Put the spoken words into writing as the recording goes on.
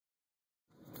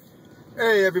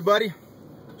Hey everybody,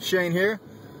 Shane here.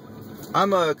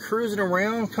 I'm cruising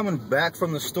around, coming back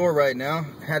from the store right now.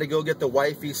 Had to go get the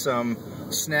wifey some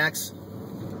snacks.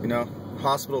 You know,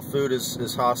 hospital food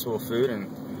is hospital food,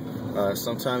 and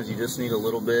sometimes you just need a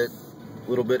little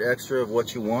bit extra of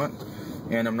what you want.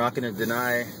 And I'm not going to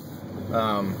deny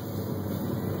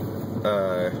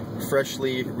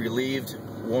freshly relieved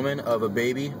woman of a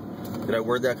baby. Did I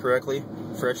word that correctly?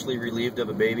 Freshly relieved of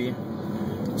a baby.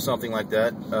 Something like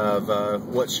that, of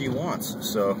what she wants.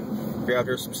 So grabbed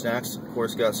her some snacks, of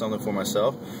course got something for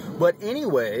myself. But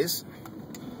anyways,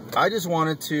 I just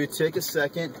wanted to take a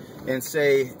second and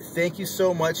say thank you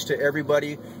so much to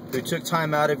everybody who took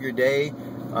time out of your day,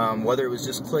 whether it was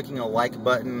just clicking a like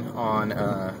button on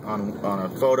a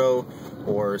photo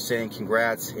or saying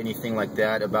congrats, anything like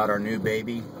that about our new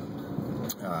baby,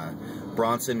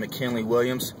 Bronson McKinley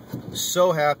Williams.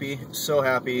 So happy, so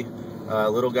happy.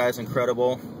 Little guy's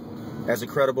incredible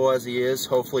as he is.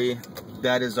 Hopefully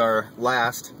that is our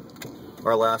last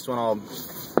one. I'll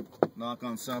knock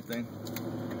on something.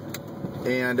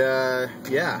 And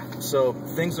yeah, so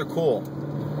things are cool.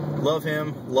 Love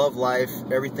him, love life,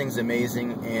 everything's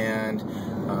amazing. And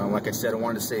like I said, I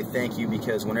wanted to say thank you,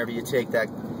 because whenever you take that,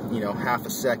 half a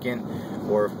second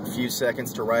or a few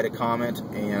seconds to write a comment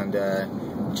and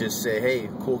just say, hey,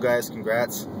 cool guys,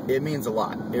 congrats, it means a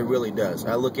lot. It really does.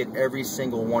 I look at every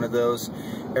single one of those,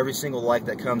 every single like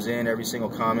that comes in, every single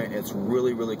comment. It's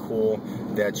really, really cool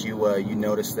that you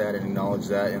notice that and acknowledge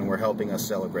that, and we're helping us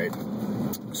celebrate.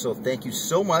 So thank you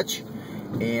so much.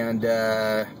 And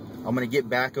I'm going to get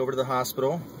back over to the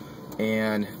hospital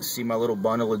and see my little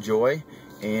bundle of joy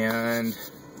and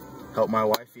help my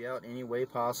wifey out any way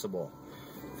possible.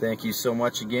 Thank you so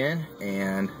much again,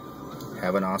 and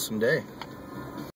have an awesome day.